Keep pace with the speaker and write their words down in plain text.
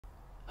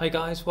Hey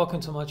guys,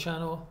 welcome to my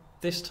channel.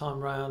 This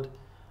time round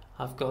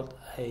I've got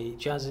a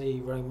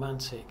jazzy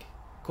romantic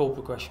chord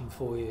progression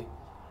for you,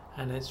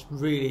 and it's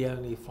really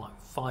only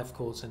like 5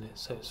 chords in it,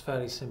 so it's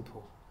fairly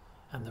simple,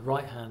 and the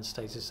right hand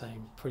stays the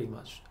same pretty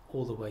much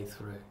all the way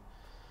through.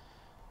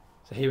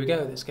 So here we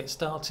go, let's get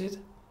started.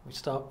 We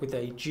start with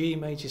a G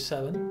major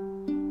 7,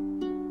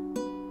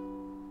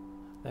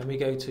 then we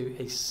go to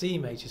a C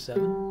major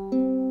 7,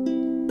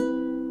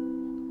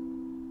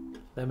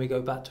 then we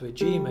go back to a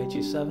G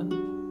major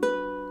 7,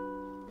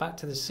 back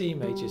to the C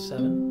major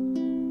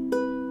 7,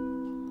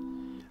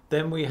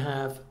 then we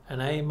have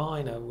an A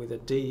minor with a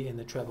D in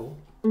the treble,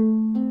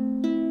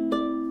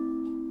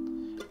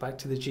 back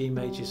to the G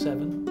major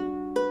 7,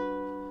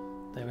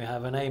 then we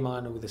have an A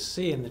minor with a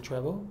C in the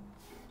treble,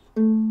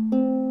 and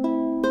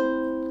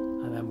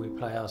then we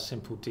play our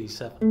simple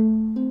D7.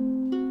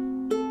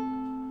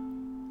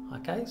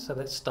 Okay, so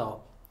let's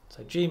start.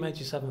 So G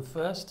major 7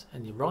 first,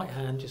 and your right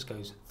hand just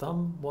goes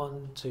thumb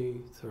 1,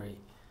 2, 3.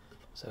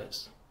 So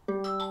it's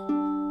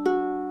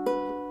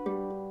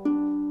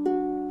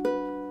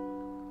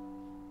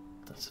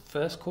that's the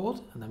first chord,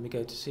 and then we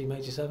go to C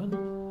major 7.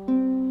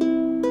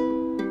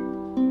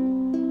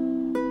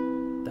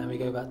 Then we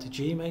go back to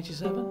G major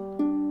 7.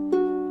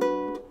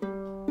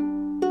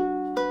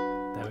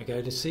 Then we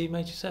go to C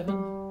major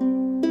 7.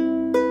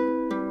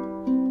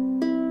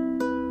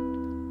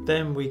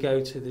 Then we go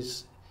to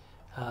this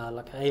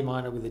like A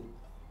minor with a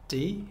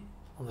D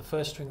on the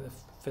first string of the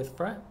 5th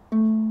fret,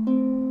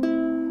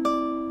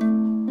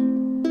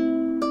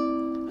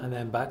 and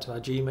then back to our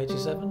G major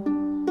 7.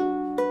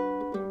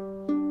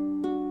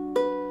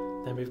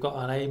 Then we've got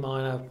an A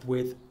minor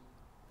with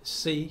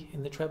C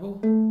in the treble.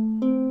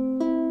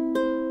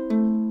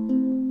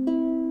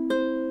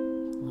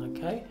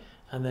 Okay,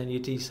 and then your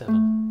D7.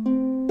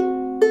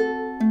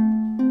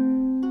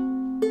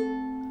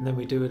 And then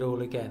we do it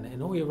all again,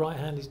 and all your right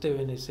hand is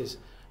doing is this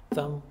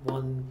thumb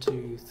 1,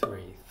 2,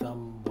 3,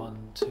 thumb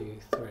 1, 2,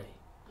 3.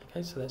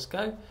 Okay, so let's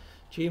go.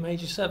 G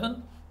major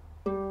 7,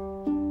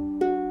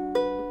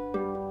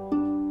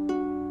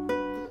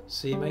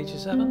 C major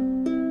 7,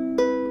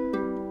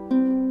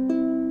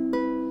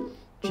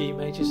 G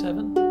major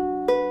 7,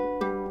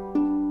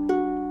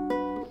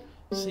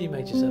 C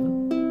major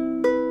 7,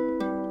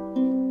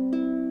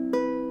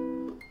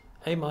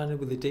 A minor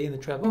with a D in the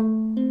treble,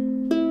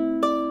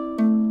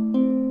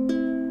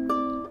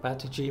 back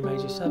to G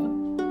major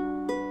 7,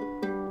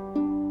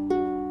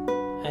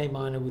 A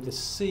minor with a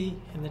C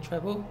in the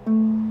treble,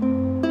 and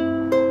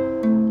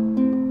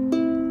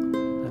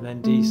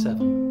then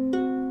D7.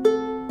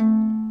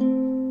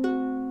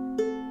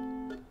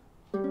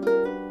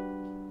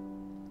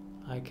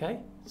 Okay,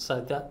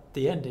 so that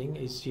the ending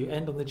is you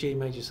end on the G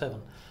major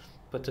 7,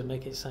 but to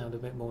make it sound a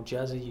bit more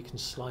jazzy you can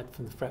slide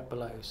from the fret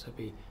below, so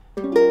be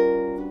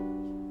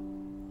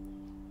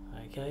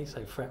okay,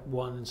 so fret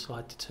 1 and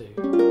slide to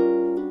 2,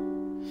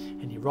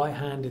 and your right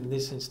hand in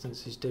this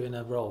instance is doing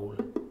a roll,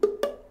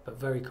 but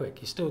very quick.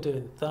 You're still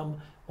doing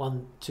thumb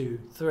 1, 2,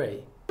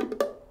 3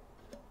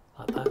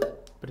 like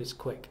that, but it's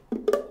quick.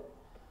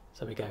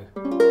 So we go.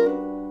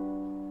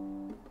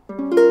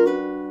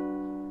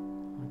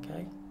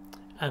 Okay,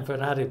 and for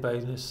an added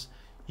bonus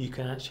you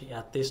can actually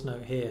add this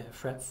note here,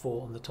 fret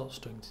 4 on the top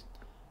strings,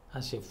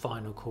 as your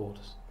final chord.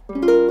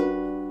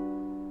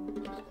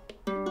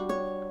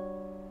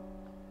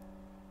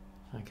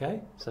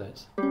 Okay, so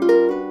it's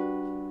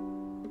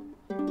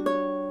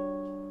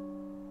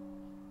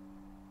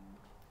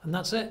and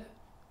that's it.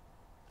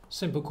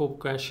 Simple chord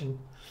progression.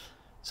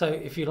 So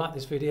if you like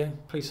this video,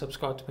 please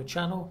subscribe to my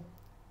channel,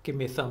 give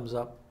me a thumbs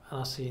up, and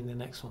I'll see you in the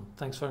next one.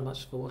 Thanks very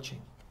much for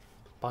watching.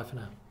 Bye for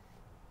now.